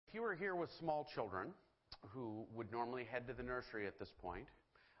are here with small children who would normally head to the nursery at this point,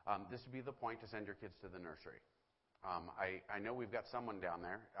 this would be the point to send your kids to the nursery. I know we've got someone down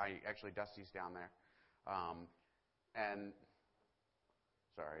there. Actually, Dusty's down there. And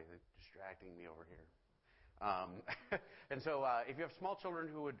sorry, they're distracting me over here. And so if you have small children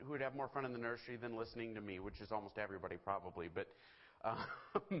who would have more fun in the nursery than listening to me, which is almost everybody probably, but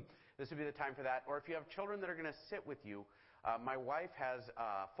this would be the time for that. Or if you have children that are going to sit with you, my wife has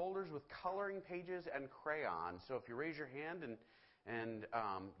folders with coloring pages and crayons. So if you raise your hand and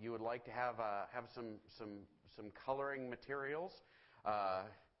you would like to have some coloring materials,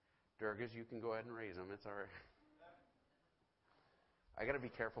 Durgas, you can go ahead and raise them. It's all right. I got to be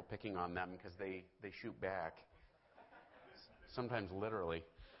careful picking on them because they shoot back. Sometimes literally.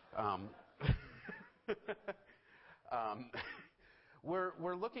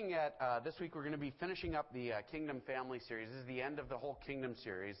 We're looking at this week. We're going to be finishing up the Kingdom Family series. This is the end of the whole Kingdom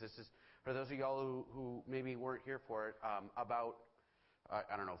series. This is for those of y'all who maybe weren't here for it. About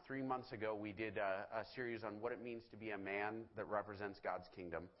 3 months ago, we did a series on what it means to be a man that represents God's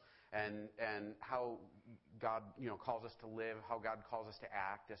kingdom. And how God, calls us to live, how God calls us to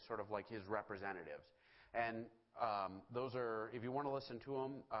act as sort of like His representatives. And those are, if you want to listen to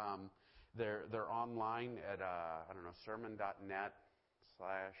them, they're online at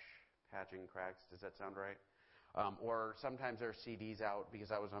sermon.net/patchingcracks. Does that sound right? Or sometimes there are CDs out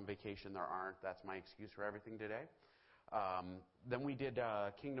because I was on vacation. There aren't. That's my excuse for everything today. Then we did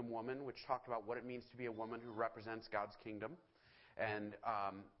Kingdom Woman, which talked about what it means to be a woman who represents God's kingdom. And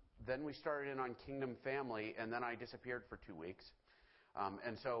then we started in on Kingdom Family, and then I disappeared for 2 weeks.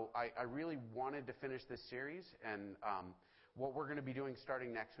 And so I really wanted to finish this series. And what we're going to be doing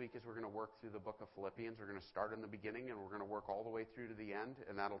starting next week is we're going to work through the book of Philippians. We're going to start in the beginning, and we're going to work all the way through to the end,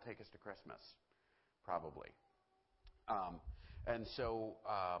 and that'll take us to Christmas, probably. And so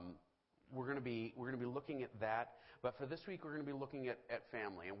we're going to be looking at that. But for this week, we're going to be looking at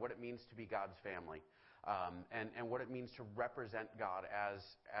family and what it means to be God's family. And what it means to represent God as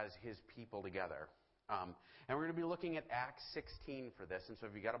His people together. And we're going to be looking at Acts 16 for this. And so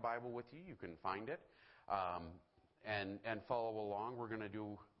if you got a Bible with you, you can find it and follow along. We're going to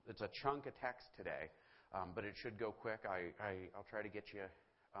do, it's a chunk of text today, but it should go quick. I'll try to get you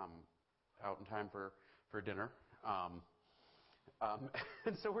out in time for dinner.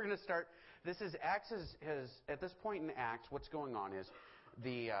 And so we're going to start. Acts has at this point in Acts, what's going on is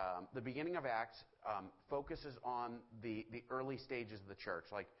the beginning of Acts focuses on the early stages of the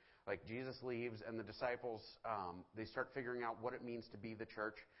church, like Jesus leaves and the disciples they start figuring out what it means to be the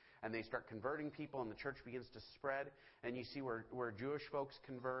church, and they start converting people, and the church begins to spread. And you see where Jewish folks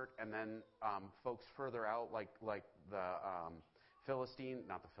convert, and then folks further out, like the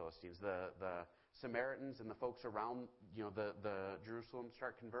the Samaritans and the folks around the Jerusalem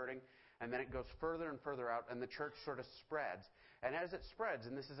start converting. And then it goes further and further out, and the church sort of spreads. And as it spreads,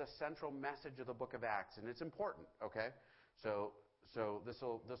 and this is a central message of the book of Acts, and it's important, okay? So this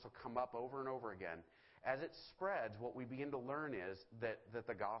will come up over and over again. As it spreads, what we begin to learn is that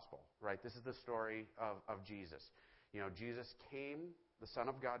the gospel, right? This is the story of Jesus. Jesus came, the Son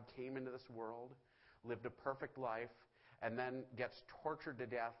of God came into this world, lived a perfect life, and then gets tortured to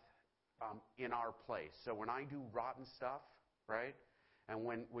death in our place. So when I do rotten stuff, right? And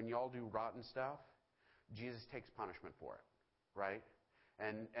when y'all do rotten stuff, Jesus takes punishment for it, right?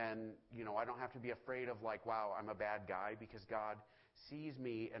 And I don't have to be afraid of wow, I'm a bad guy, because God sees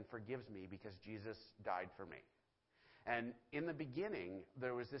me and forgives me because Jesus died for me. And in the beginning,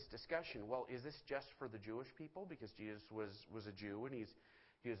 there was this discussion, well, is this just for the Jewish people? Because Jesus was a Jew, and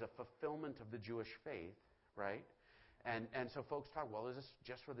he was a fulfillment of the Jewish faith, right? And so folks talk, well, is this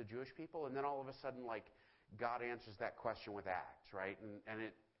just for the Jewish people? And then all of a sudden, God answers that question with Acts, right? And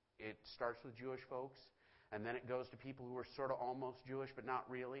it starts with Jewish folks, and then it goes to people who are sort of almost Jewish, but not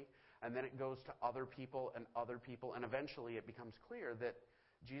really. And then it goes to other people, and eventually it becomes clear that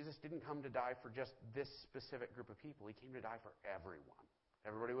Jesus didn't come to die for just this specific group of people. He came to die for everyone.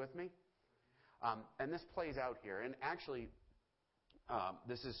 Everybody with me? And this plays out here. And actually,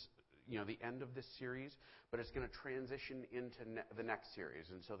 this is the end of this series, but it's going to transition into the next series.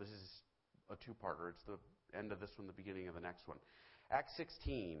 And so this is a two-parter. It's the end of this one, the beginning of the next one. Acts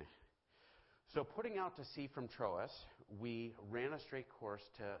 16. So putting out to sea from Troas, we ran a straight course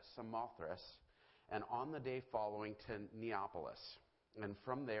to Samothrace, and on the day following to Neapolis, and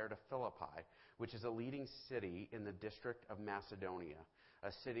from there to Philippi, which is a leading city in the district of Macedonia,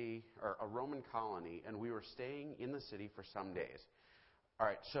 a city or a Roman colony, and we were staying in the city for some days. All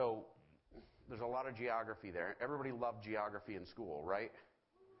right, so there's a lot of geography there. Everybody loved geography in school, right?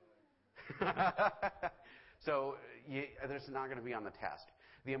 So there's not going to be on the test.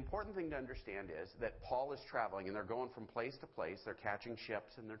 The important thing to understand is that Paul is traveling, and they're going from place to place. They're catching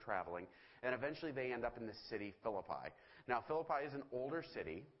ships, and they're traveling. And eventually they end up in this city, Philippi. Now, Philippi is an older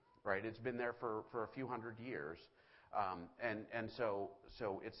city, right? It's been there for a few hundred years.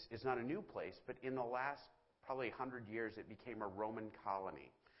 So it's not a new place, but in the last probably 100 years, it became a Roman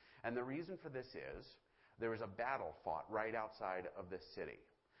colony. And the reason for this is there was a battle fought right outside of this city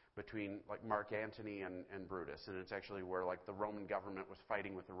between like Mark Antony and Brutus, and it's actually where like the Roman government was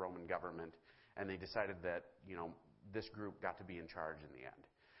fighting with the Roman government, and they decided that this group got to be in charge in the end.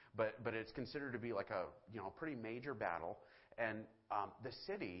 But it's considered to be like a pretty major battle, and the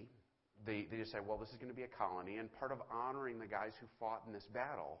city they just said, well, this is going to be a colony, and part of honoring the guys who fought in this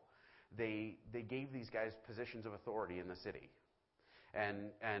battle, they gave these guys positions of authority in the city.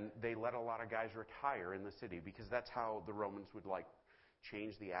 And they let a lot of guys retire in the city because that's how the Romans would like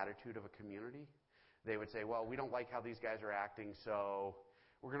change the attitude of a community. They would say, well, we don't like how these guys are acting, so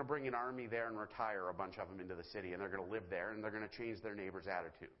we're going to bring an army there and retire a bunch of them into the city, and they're going to live there, and they're going to change their neighbors'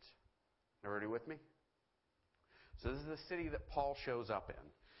 attitudes. Everybody with me? So this is the city that Paul shows up in.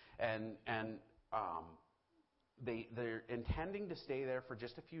 And they're intending to stay there for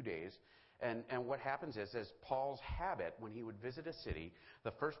just a few days. And what happens is, as Paul's habit, when he would visit a city,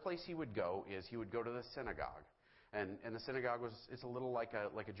 the first place he would go is he would go to the synagogue. And the synagogue it's a little like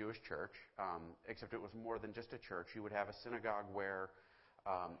a Jewish church, except it was more than just a church. You would have a synagogue where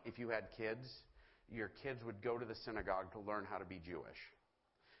if you had kids, your kids would go to the synagogue to learn how to be Jewish.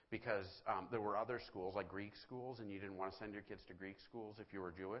 Because there were other schools, like Greek schools, and you didn't want to send your kids to Greek schools if you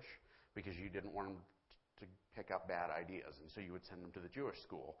were Jewish, because you didn't want them to pick up bad ideas. And so you would send them to the Jewish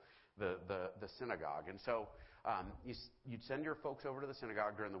school, the synagogue. And so you'd send your folks over to the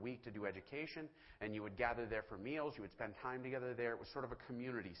synagogue during the week to do education, and you would gather there for meals. You would spend time together there. It was sort of a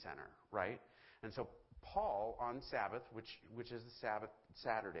community center, right? And so Paul, on Sabbath, which is the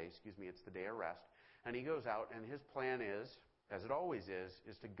Saturday, it's the day of rest, and he goes out, and his plan is, as it always is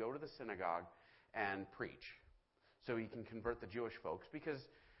to go to the synagogue and preach so he can convert the Jewish folks. Because,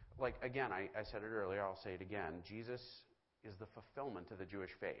 like, again, I said it earlier, I'll say it again, Jesus is the fulfillment of the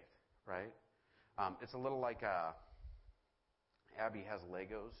Jewish faith, right? It's a little like Abby has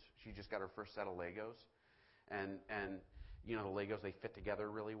Legos. She just got her first set of Legos. And the Legos, they fit together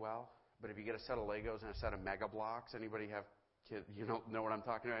really well. But if you get a set of Legos and a set of Mega Bloks, anybody have kids, know what I'm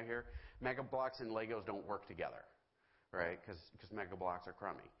talking about here? Mega Bloks and Legos don't work together, right? Because Mega Bloks are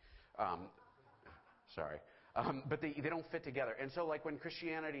crummy. Sorry. But they don't fit together. And so like when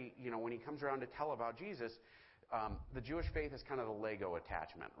Christianity, when he comes around to tell about Jesus, the Jewish faith is kind of the Lego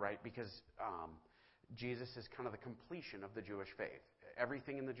attachment, right? Because Jesus is kind of the completion of the Jewish faith.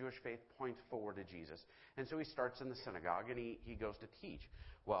 Everything in the Jewish faith points forward to Jesus. And so he starts in the synagogue and he goes to teach.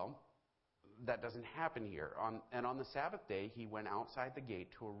 Well, that doesn't happen here. On the Sabbath day, he went outside the gate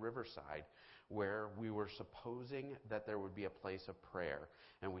to a riverside where we were supposing that there would be a place of prayer.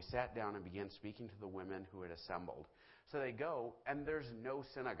 And we sat down and began speaking to the women who had assembled. So they go, and there's no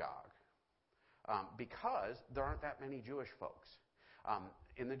synagogue. Because there aren't that many Jewish folks.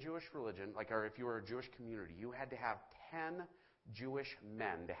 In the Jewish religion, or if you were a Jewish community, you had to have 10 Jewish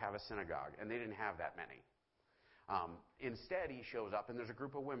men to have a synagogue, and they didn't have that many. Instead, he shows up, and there's a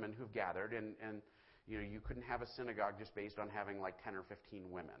group of women who've gathered, and you couldn't have a synagogue just based on having like 10 or 15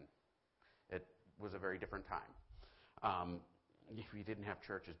 women. It was a very different time. If we didn't have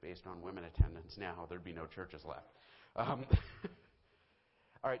churches based on women attendance now, there'd be no churches left.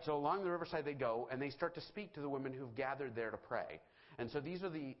 All right, so along the riverside they go, and they start to speak to the women who've gathered there to pray. And so these are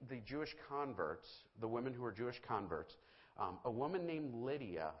the Jewish converts, the women who are Jewish converts. A woman named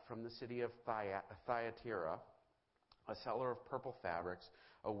Lydia from the city of Thyatira, a seller of purple fabrics,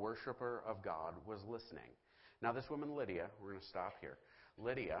 a worshiper of God, was listening. Now this woman Lydia, we're going to stop here.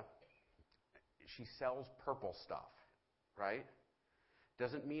 Lydia, she sells purple stuff, right?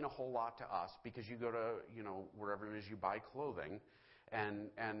 Doesn't mean a whole lot to us because you go to, wherever it is you buy clothing, and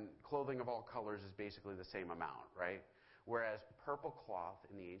clothing of all colors is basically the same amount, right? Whereas purple cloth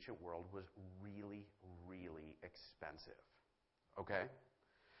in the ancient world was really, really expensive, okay?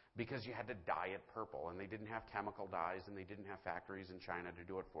 Because you had to dye it purple, and they didn't have chemical dyes, and they didn't have factories in China to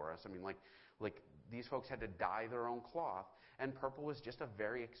do it for us. I mean, like these folks had to dye their own cloth, and purple was just a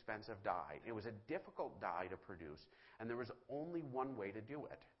very expensive dye. It was a difficult dye to produce, and there was only one way to do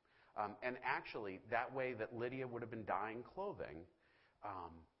it. And actually, that way that Lydia would have been dyeing clothing,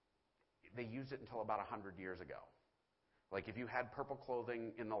 they used it until about 100 years ago. Like if you had purple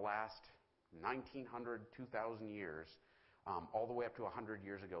clothing in the last 1900, 2,000 years, all the way up to 100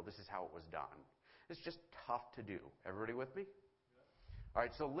 years ago, this is how it was done. It's just tough to do. Everybody with me? Yeah. All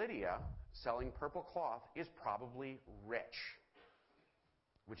right, so Lydia, selling purple cloth, is probably rich.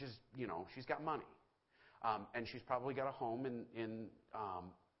 which is, she's got money. And she's probably got a home in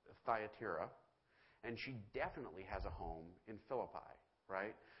Thyatira, and she definitely has a home in Philippi,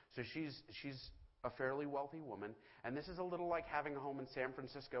 right? So she's a fairly wealthy woman, and this is a little like having a home in San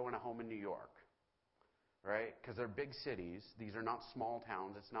Francisco and a home in New York, right? Because they're big cities. These are not small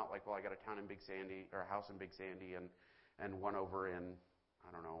towns. It's not like, well, I got a town in Big Sandy, or a house in Big Sandy, and one over in,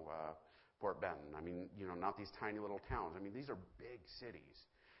 I don't know, Fort Benton. I mean, not these tiny little towns. I mean, these are big cities.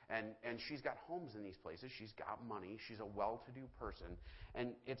 And she's got homes in these places. She's got money. She's a well-to-do person.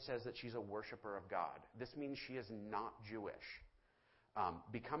 And it says that she's a worshiper of God. This means she is not Jewish.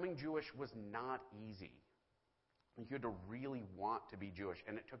 Becoming Jewish was not easy. You had to really want to be Jewish.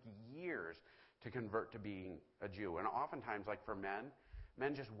 And it took years to convert to being a Jew. And oftentimes, like for men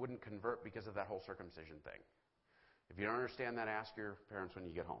just wouldn't convert because of that whole circumcision thing. If you don't understand that, ask your parents when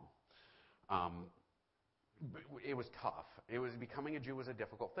you get home. It was tough. Becoming a Jew was a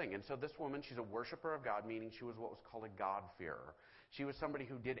difficult thing. And so this woman, she's a worshiper of God, meaning she was what was called a God-fearer. She was somebody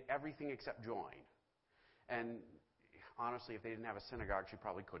who did everything except join. And honestly, if they didn't have a synagogue, she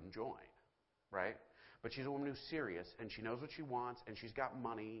probably couldn't join, right? But she's a woman who's serious, and she knows what she wants, and she's got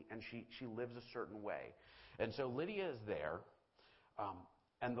money, and she lives a certain way. And so Lydia is there,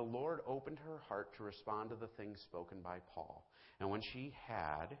 and the Lord opened her heart to respond to the things spoken by Paul. And when she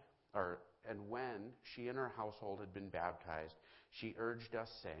and her household had been baptized, she urged us,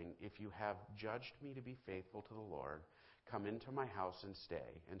 saying, "If you have judged me to be faithful to the Lord, come into my house and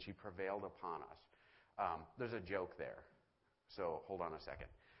stay." And she prevailed upon us. There's a joke there, so hold on a second.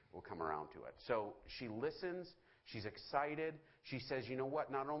 We'll come around to it. So she listens. She's excited. She says, "You know what?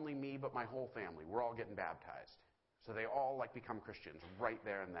 Not only me, but my whole family. We're all getting baptized." So they all become Christians right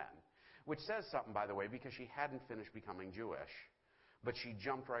there and then, which says something, by the way, because she hadn't finished becoming Jewish. But she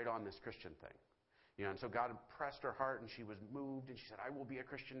jumped right on this Christian thing. And so God impressed her heart, and she was moved, and she said, "I will be a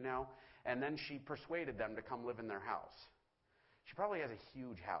Christian now." And then she persuaded them to come live in their house. She probably has a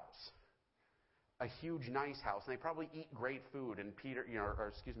huge house, a huge, nice house, and they probably eat great food. And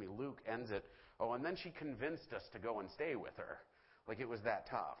Luke ends it, and then she convinced us to go and stay with her. Like it was that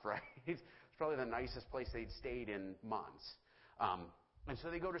tough, right? It's probably the nicest place they'd stayed in months. And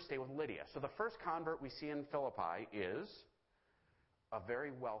so they go to stay with Lydia. So the first convert we see in Philippi is a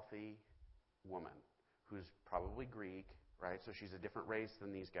very wealthy woman who's probably Greek, right? So she's a different race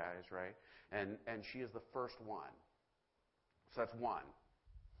than these guys, right? And she is the first one. So that's one.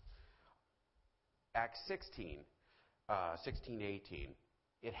 Acts 16, 18.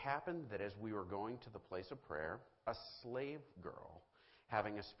 It happened that as we were going to the place of prayer, a slave girl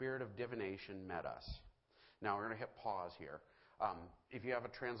having a spirit of divination met us. Now we're going to hit pause here. If you have a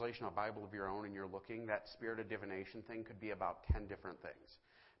translation, a Bible of your own, and you're looking, that spirit of divination thing could be about 10 different things.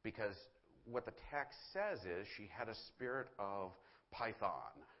 Because what the text says is she had a spirit of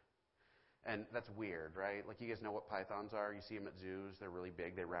python. And that's weird, right? Like, you guys know what pythons are. You see them at zoos. They're really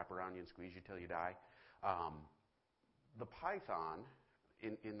big. They wrap around you and squeeze you till you die. The python,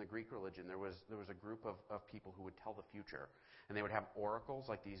 in the Greek religion, there was a group of people who would tell the future. And they would have oracles,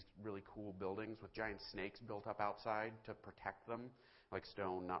 like these really cool buildings with giant snakes built up outside to protect them, like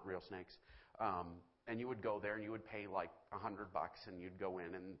stone, not real snakes. And you would go there and you would pay like $100, and you'd go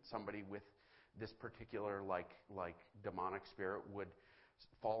in, and somebody with this particular like demonic spirit would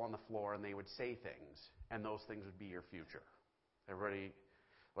fall on the floor, and they would say things, and those things would be your future. Everybody,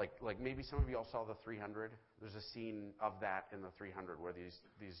 like maybe some of you all saw the 300. There's a scene of that in the 300 where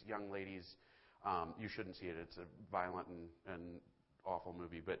these young ladies. You shouldn't see it. It's a violent and awful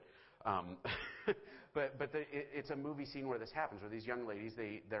movie, but it's a movie scene where this happens, where these young ladies,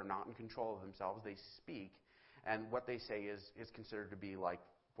 they're not in control of themselves. They speak, and what they say is considered to be like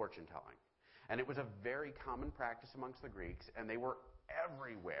fortune telling. And it was a very common practice amongst the Greeks, and they were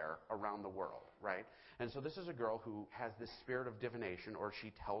everywhere around the world, right? And so this is a girl who has this spirit of divination, or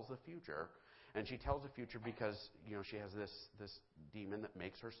she tells the future, and she tells the future because she has this demon that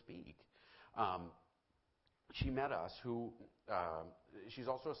makes her speak. She met us, she's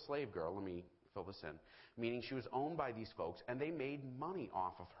also a slave girl, let me fill this in, meaning she was owned by these folks, and they made money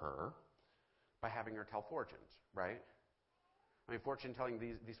off of her by having her tell fortunes, right? I mean, fortune telling,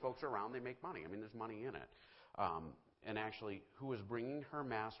 these folks are around, they make money. I mean, there's money in it. And actually, who was bringing her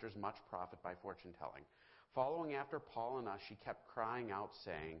masters much profit by fortune telling. Following after Paul and us, she kept crying out,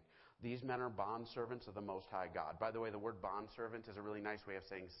 saying, "These men are bondservants of the Most High God." By the way, the word bondservant is a really nice way of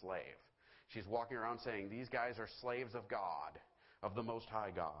saying slave. She's walking around saying, "These guys are slaves of God, of the Most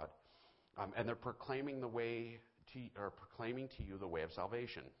High God." And they're proclaiming proclaiming to you the way of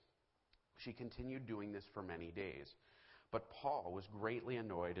salvation. She continued doing this for many days. But Paul was greatly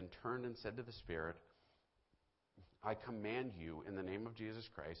annoyed and turned and said to the spirit, I command you in the name of Jesus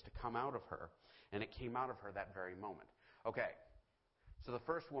Christ to come out of her. And it came out of her that very moment. Okay, so the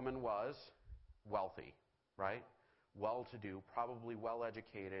first woman was wealthy, right? Well-to-do, probably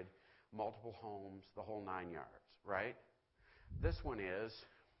well-educated, multiple homes, the whole 9 yards, right? This one is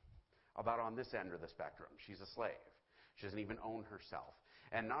about on this end of the spectrum. She's a slave. She doesn't even own herself.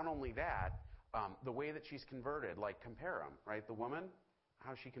 And not only that, the way that she's converted, like compare them, right? The woman,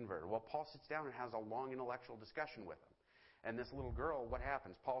 how's she converted? Well, Paul sits down and has a long intellectual discussion with him. And this little girl, what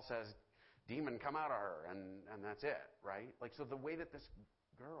happens? Paul says, demon, come out of her, and that's it, right? Like, so the way that this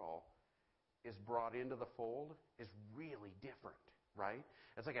girl is brought into the fold is really different, right?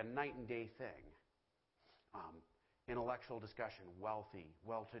 It's like a night and day thing. Intellectual discussion, wealthy,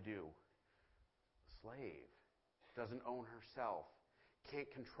 well-to-do, slave, doesn't own herself,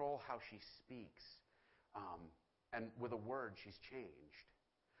 can't control how she speaks, and with a word, she's changed.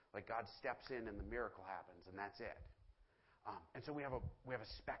 Like God steps in and the miracle happens, and that's it. And so we have a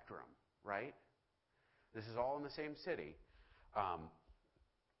spectrum, right? This is all in the same city.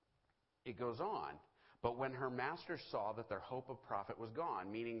 It goes on. But when her masters saw that their hope of profit was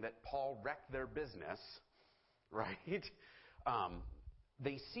gone, meaning that Paul wrecked their business, right?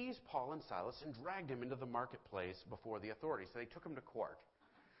 They seized Paul and Silas and dragged him into the marketplace before the authorities. So they took him to court.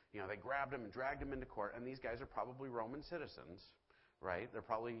 They grabbed him and dragged him into court. And these guys are probably Roman citizens, right? They're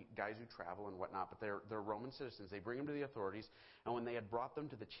probably guys who travel and whatnot, but they're Roman citizens. They bring them to the authorities. And when they had brought them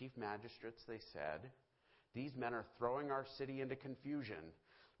to the chief magistrates, they said, "These men are throwing our city into confusion,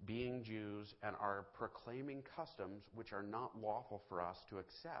 being Jews, and are proclaiming customs which are not lawful for us to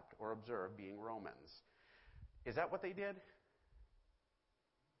accept or observe, being Romans." Is that what they did?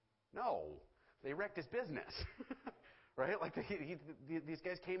 No. They wrecked his business. Right? Like these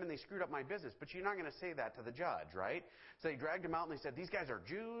guys came and they screwed up my business. But you're not going to say that to the judge, right? So they dragged him out and they said, "These guys are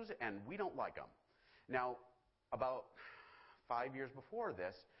Jews and we don't like them." Now, about 5 years before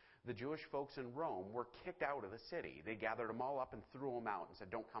this, the Jewish folks in Rome were kicked out of the city. They gathered them all up and threw them out and said,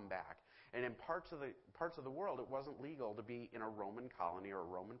 "Don't come back." And in parts of the world, it wasn't legal to be in a Roman colony or a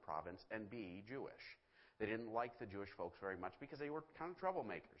Roman province and be Jewish. They didn't like the Jewish folks very much because they were kind of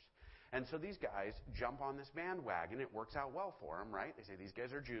troublemakers. And so these guys jump on this bandwagon. It works out well for them, right? They say these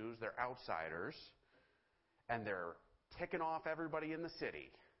guys are Jews, they're outsiders, and they're ticking off everybody in the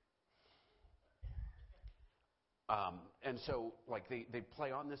city. And so, like, they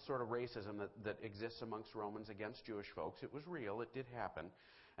play on this sort of racism that exists amongst Romans against Jewish folks. It was real. It did happen.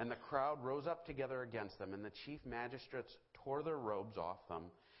 And the crowd rose up together against them, and the chief magistrates tore their robes off them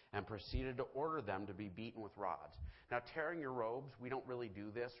and proceeded to order them to be beaten with rods. Now, tearing your robes, we don't really do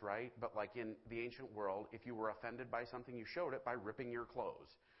this, right? But like in the ancient world, if you were offended by something, you showed it by ripping your clothes,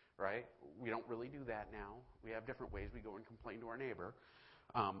 right? We don't really do that now. We have different ways. We go and complain to our neighbor.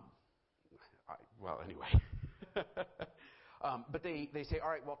 Anyway. But they say, "All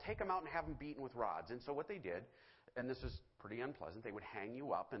right, well, take them out and have them beaten with rods." And so what they did, and this is pretty unpleasant, they would hang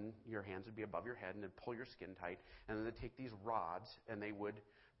you up and your hands would be above your head and they'd pull your skin tight. And then they'd take these rods and they would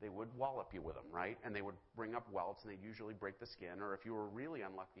wallop you with them, right? And they would bring up welts and they'd usually break the skin. Or if you were really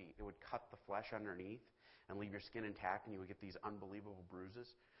unlucky, it would cut the flesh underneath and leave your skin intact and you would get these unbelievable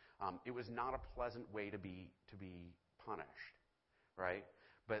bruises. It was not a pleasant way to be punished, right?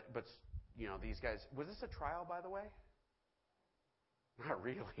 But these guys, was this a trial, by the way? Not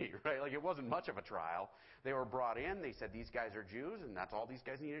really, right? Like, it wasn't much of a trial. They were brought in. They said, "These guys are Jews," and that's all these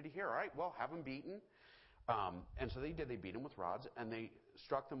guys needed to hear. All right, well, have them beaten. And so they did. They beat them with rods, and they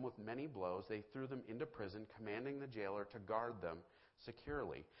struck them with many blows. They threw them into prison, commanding the jailer to guard them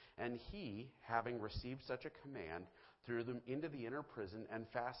securely. And he, having received such a command, threw them into the inner prison and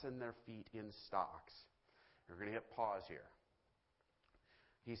fastened their feet in stocks. You're going to hit pause here.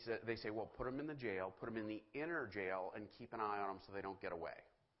 They say, "Well, put them in the jail, put them in the inner jail, and keep an eye on them so they don't get away,"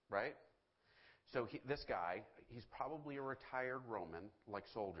 right? So this guy, he's probably a retired Roman, like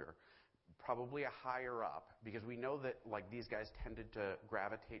soldier, probably a higher up, because we know that like these guys tended to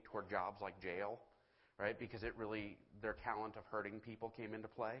gravitate toward jobs like jail, right? Because their talent of hurting people came into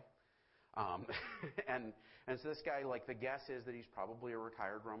play. And so this guy, like, the guess is that he's probably a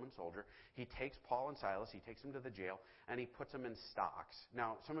retired Roman soldier. He takes Paul and Silas, he takes them to the jail, and he puts them in stocks.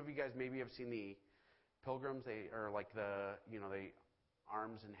 Now, some of you guys maybe have seen the pilgrims. They are like the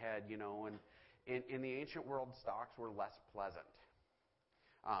arms and head, and in the ancient world, stocks were less pleasant.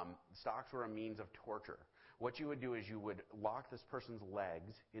 Stocks were a means of torture. What you would do is you would lock this person's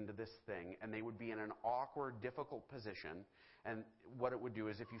legs into this thing, and they would be in an awkward, difficult position. And what it would do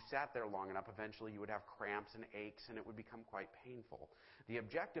is if you sat there long enough, eventually you would have cramps and aches, and it would become quite painful. The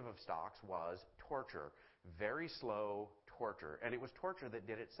objective of stocks was torture. Very slow torture. And it was torture that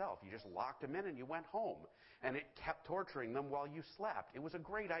did itself. You just locked them in and you went home. And it kept torturing them while you slept. It was a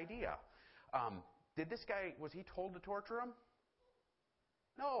great idea. Was he told to torture him?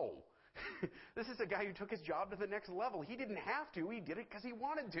 No. This is a guy who took his job to the next level. He didn't have to. He did it because he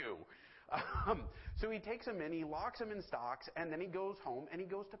wanted to. So he takes him in, he locks him in stocks, and then he goes home and he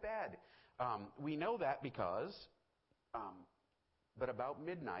goes to bed. We know that because, but about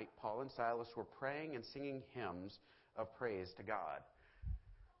midnight, Paul and Silas were praying and singing hymns of praise to God.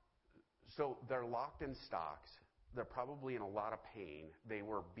 So they're locked in stocks. They're probably in a lot of pain. They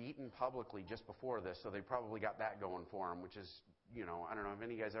were beaten publicly just before this, so they probably got that going for them, which is, I don't know if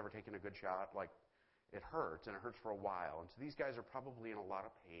any of you guys ever taken a good shot. Like, it hurts, and it hurts for a while. And so these guys are probably in a lot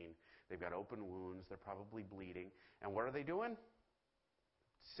of pain. They've got open wounds. They're probably bleeding. And what are they doing?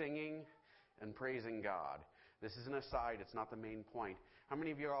 Singing and praising God. This is an aside. It's not the main point. How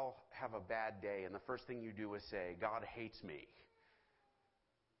many of you all have a bad day, and the first thing you do is say, God hates me?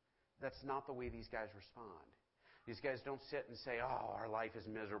 That's not the way these guys respond. These guys don't sit and say, oh, our life is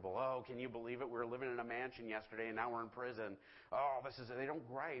miserable. Oh, can you believe it? We were living in a mansion yesterday and now we're in prison. Oh, they don't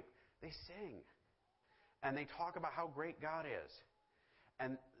gripe. They sing. And they talk about how great God is.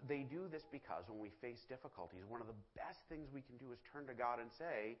 And they do this because when we face difficulties, one of the best things we can do is turn to God and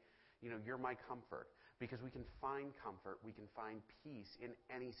say, you're my comfort. Because we can find comfort, we can find peace in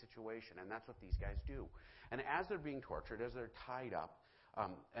any situation. And that's what these guys do. And as they're being tortured, as they're tied up,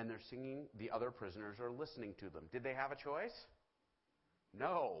 and they're singing, the other prisoners are listening to them. Did they have a choice?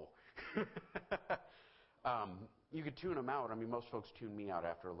 No. You could tune them out. I mean, most folks tune me out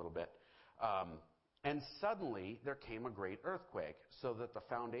after a little bit. And suddenly there came a great earthquake, so that the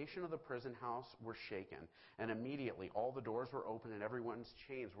foundation of the prison house were shaken. And immediately all the doors were open and everyone's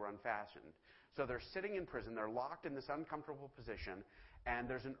chains were unfastened. So they're sitting in prison. They're locked in this uncomfortable position. And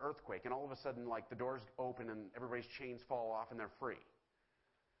there's an earthquake. And all of a sudden, like, the doors open and everybody's chains fall off and they're free.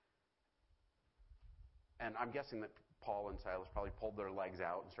 And I'm guessing that Paul and Silas probably pulled their legs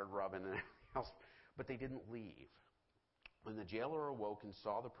out and started rubbing and everything else, but they didn't leave. When the jailer awoke and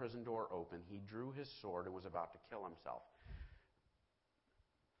saw the prison door open, he drew his sword and was about to kill himself.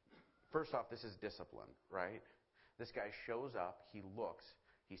 First off, this is discipline, right? This guy shows up, he looks,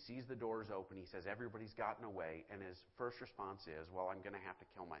 he sees the doors open, he says, everybody's gotten away, and his first response is, well, I'm going to have to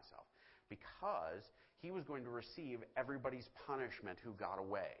kill myself. Because he was going to receive everybody's punishment who got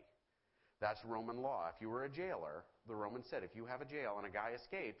away. That's Roman law. If you were a jailer, the Romans said, if you have a jail and a guy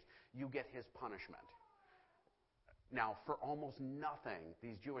escapes, you get his punishment. Now, for almost nothing,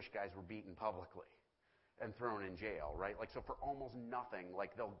 these Jewish guys were beaten publicly and thrown in jail, right? Like, so for almost nothing,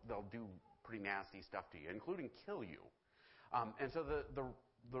 like, they'll do pretty nasty stuff to you, including kill you. And so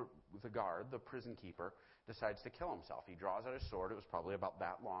the guard, the prison keeper, decides to kill himself. He draws out his sword. It was probably about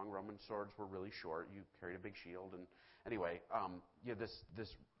that long. Roman swords were really short. You carried a big shield. And anyway, this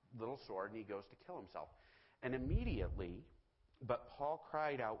little sword, and he goes to kill himself. And immediately, but Paul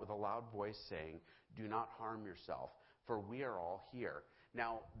cried out with a loud voice, saying, do not harm yourself, for we are all here.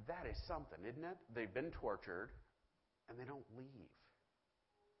 Now, that is something, isn't it? They've been tortured, and they don't leave.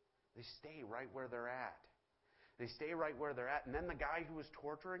 They stay right where they're at. They stay right where they're at, and then the guy who was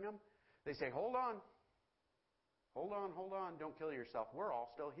torturing them, they say, hold on. Hold on, hold on. Don't kill yourself. We're all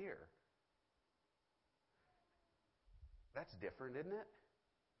still here. That's different, isn't it?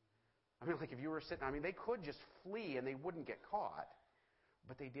 I mean, like if you were sitting, they could just flee and they wouldn't get caught.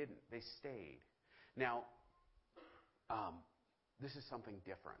 But they didn't. They stayed. Now, this is something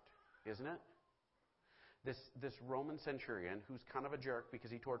different, isn't it? This Roman centurion, who's kind of a jerk because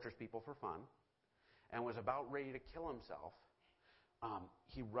he tortures people for fun, and was about ready to kill himself,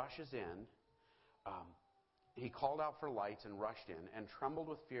 he rushes in. He called out for lights and rushed in and trembled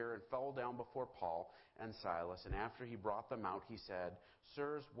with fear and fell down before Paul and Silas. And after he brought them out, he said,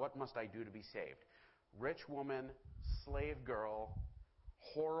 sirs, what must I do to be saved? Rich woman, slave girl,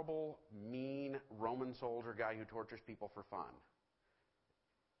 horrible, mean Roman soldier guy who tortures people for fun.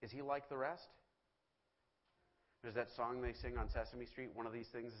 Is he like the rest? There's that song they sing on Sesame Street, one of these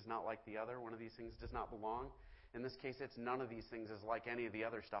things is not like the other, one of these things does not belong. In this case, it's none of these things is like any of the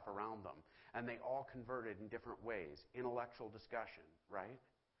other stuff around them. And they all converted in different ways. Intellectual discussion, right?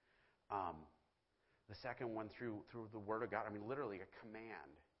 The second one through the Word of God. Literally a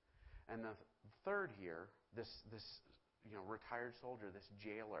command. And the third here, this retired soldier, this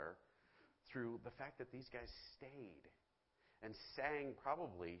jailer, through the fact that these guys stayed and sang,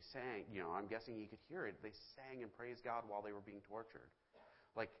 I'm guessing you could hear it, they sang and praised God while they were being tortured.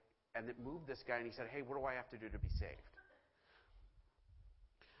 And it moved this guy, and he said, hey, what do I have to do to be saved?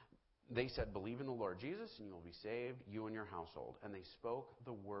 They said, believe in the Lord Jesus, and you will be saved, you and your household. And they spoke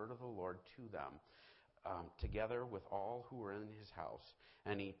the word of the Lord to them. together with all who were in his house.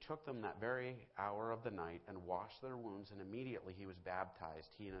 And he took them that very hour of the night and washed their wounds, and immediately he was baptized,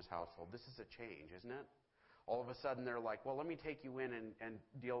 he and his household. This is a change, isn't it? All of a sudden they're like, well, let me take you in and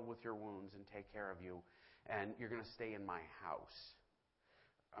deal with your wounds and take care of you, and you're going to stay in my house.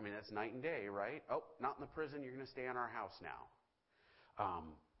 I mean, that's night and day, right? Oh, not in the prison, you're going to stay in our house now.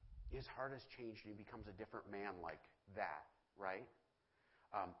 His heart has changed, and he becomes a different man like that, right?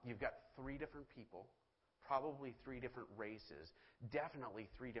 You've got 3 different people, probably 3 different races, definitely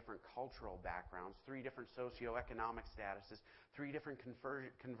 3 different cultural backgrounds, 3 different socioeconomic statuses, 3 different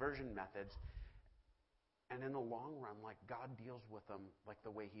conversion methods. And in the long run, like, God deals with them like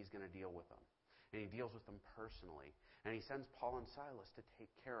the way he's going to deal with them. And he deals with them personally. And he sends Paul and Silas to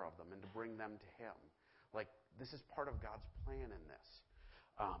take care of them and to bring them to him. Like, this is part of God's plan in this.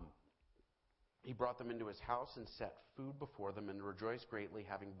 He brought them into his house and set food before them and rejoiced greatly,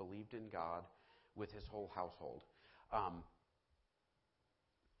 having believed in God with his whole household.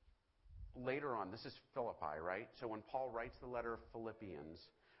 Later on, this is Philippi, right? So when Paul writes the letter of Philippians,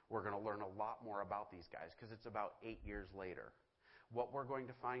 we're going to learn a lot more about these guys because it's about 8 years later. What we're going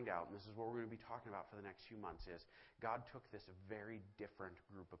to find out, and this is what we're going to be talking about for the next few months, is God took this very different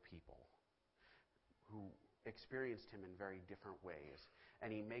group of people who experienced him in very different ways, and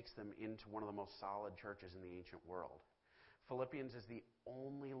he makes them into one of the most solid churches in the ancient world. Philippians is the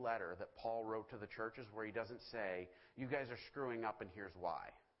only letter that Paul wrote to the churches where he doesn't say, you guys are screwing up and here's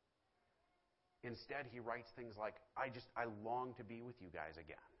why. Instead, he writes things like, I long to be with you guys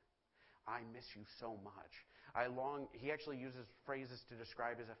again. I miss you so much. He actually uses phrases to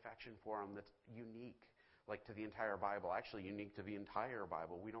describe his affection for them that's unique, like to the entire Bible, actually unique to the entire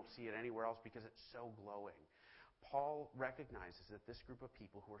Bible. We don't see it anywhere else because it's so glowing. Paul recognizes that this group of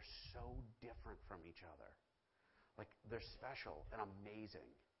people who are so different from each other, like they're special and amazing.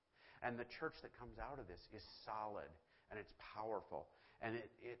 And the church that comes out of this is solid and it's powerful. And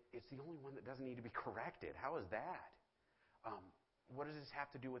it's the only one that doesn't need to be corrected. How is that? What does this have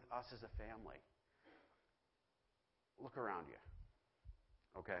to do with us as a family? Look around you.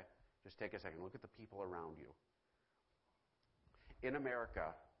 Okay? Just take a second. Look at the people around you. In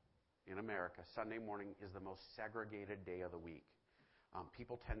America, Sunday morning is the most segregated day of the week.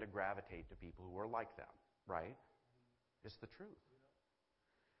 People tend to gravitate to people who are like them, right? It's the truth.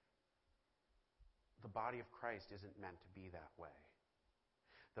 The body of Christ isn't meant to be that way.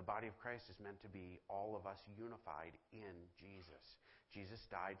 The body of Christ is meant to be all of us unified in Jesus. Jesus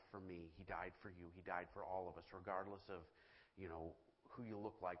died for me. He died for you. He died for all of us, regardless of, who you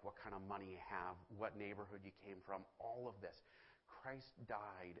look like, what kind of money you have, what neighborhood you came from, all of this. Christ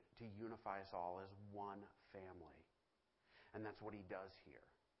died to unify us all as one family. And that's what he does here.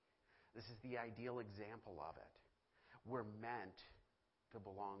 This is the ideal example of it. We're meant to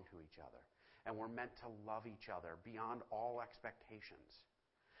belong to each other. And we're meant to love each other beyond all expectations,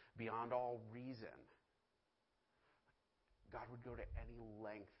 beyond all reason. God would go to any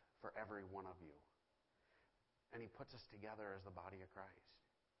length for every one of you. And he puts us together as the body of Christ.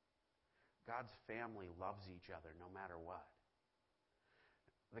 God's family loves each other no matter what.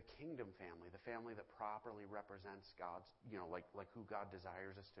 The kingdom family, the family that properly represents God's, like who God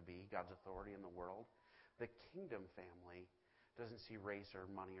desires us to be, God's authority in the world. The kingdom family doesn't see race or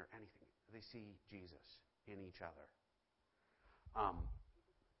money or anything. They see Jesus in each other.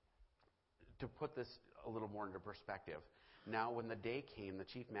 To put this a little more into perspective, now when the day came, the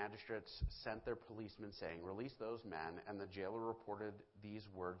chief magistrates sent their policemen saying, release those men, and the jailer reported these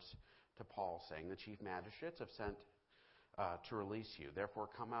words to Paul, saying, the chief magistrates have sent to release you. Therefore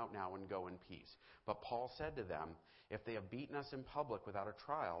come out now and go in peace. But Paul said to them, if they have beaten us in public without a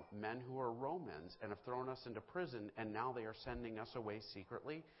trial, men who are Romans, and have thrown us into prison, and now they are sending us away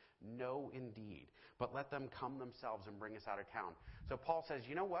secretly, no, indeed. But let them come themselves and bring us out of town. So Paul says,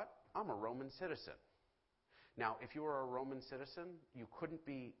 you know what? I'm a Roman citizen. Now, if you were a Roman citizen, you couldn't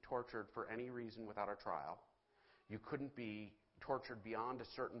be tortured for any reason without a trial. You couldn't be tortured beyond a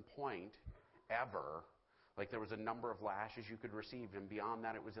certain point ever. Like there was a number of lashes you could receive, and beyond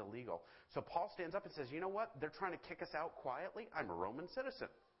that it was illegal. So Paul stands up and says, you know what? They're trying to kick us out quietly. I'm a Roman citizen.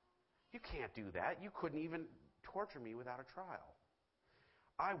 You can't do that. You couldn't even torture me without a trial.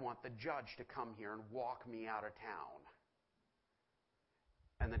 I want the judge to come here and walk me out of town.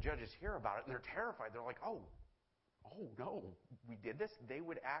 And the judges hear about it, and they're terrified. They're like, oh no, we did this? They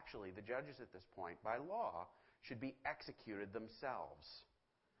would actually, the judges at this point, by law, should be executed themselves.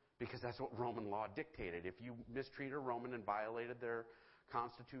 Because that's what Roman law dictated. If you mistreated a Roman and violated their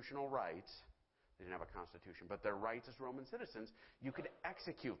constitutional rights, they didn't have a constitution, but their rights as Roman citizens, you could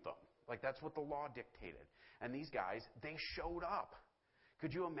execute them. Like that's what the law dictated. And these guys, they showed up.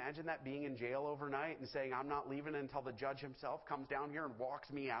 Could you imagine that, being in jail overnight and saying, I'm not leaving until the judge himself comes down here and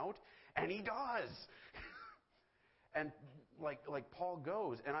walks me out? And he does. And like Paul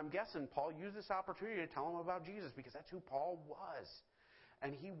goes, and I'm guessing Paul used this opportunity to tell him about Jesus, because that's who Paul was.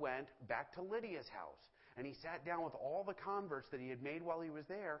 And he went back to Lydia's house, and he sat down with all the converts that he had made while he was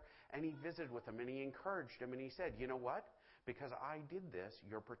there, and he visited with them, and he encouraged them, and he said, you know what? Because I did this,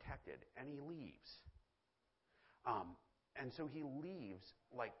 you're protected. And he leaves. And so he leaves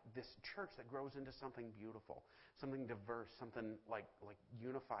like this church that grows into something beautiful, something diverse, something like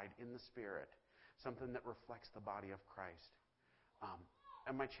unified in the Spirit, something that reflects the body of Christ.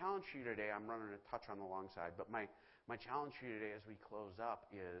 And my challenge to you today, I'm running a touch on the long side, but my challenge to you today as we close up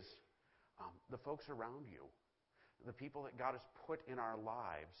is the folks around you, the people that God has put in our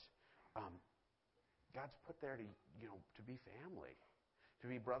lives. God's put there to be family, to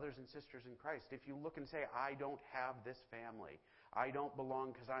be brothers and sisters in Christ. If you look and say, I don't have this family, I don't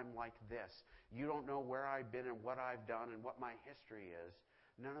belong because I'm like this, you don't know where I've been and what I've done and what my history is,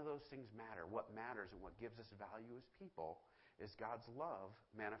 none of those things matter. What matters and what gives us value as people is God's love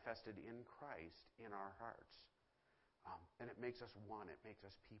manifested in Christ in our hearts. And it makes us one. It makes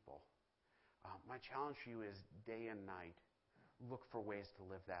us people. My challenge to you is, day and night, look for ways to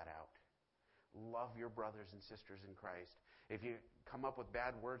live that out. Love your brothers and sisters in Christ. If you come up with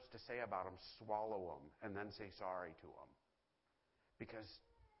bad words to say about them, swallow them and then say sorry to them. Because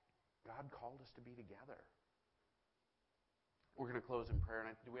God called us to be together. We're going to close in prayer.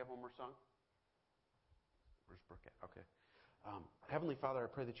 Do we have one more song? Where's Brooke at? Okay. Heavenly Father, I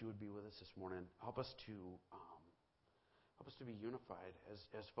pray that you would be with us this morning. Help us to be unified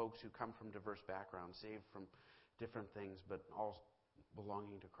as folks who come from diverse backgrounds, saved from different things, but all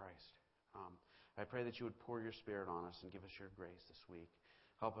belonging to Christ. I pray that you would pour your Spirit on us and give us your grace this week.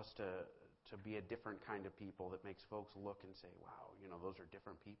 Help us to be a different kind of people that makes folks look and say, wow, those are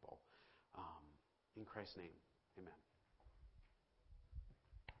different people. In Christ's name, amen.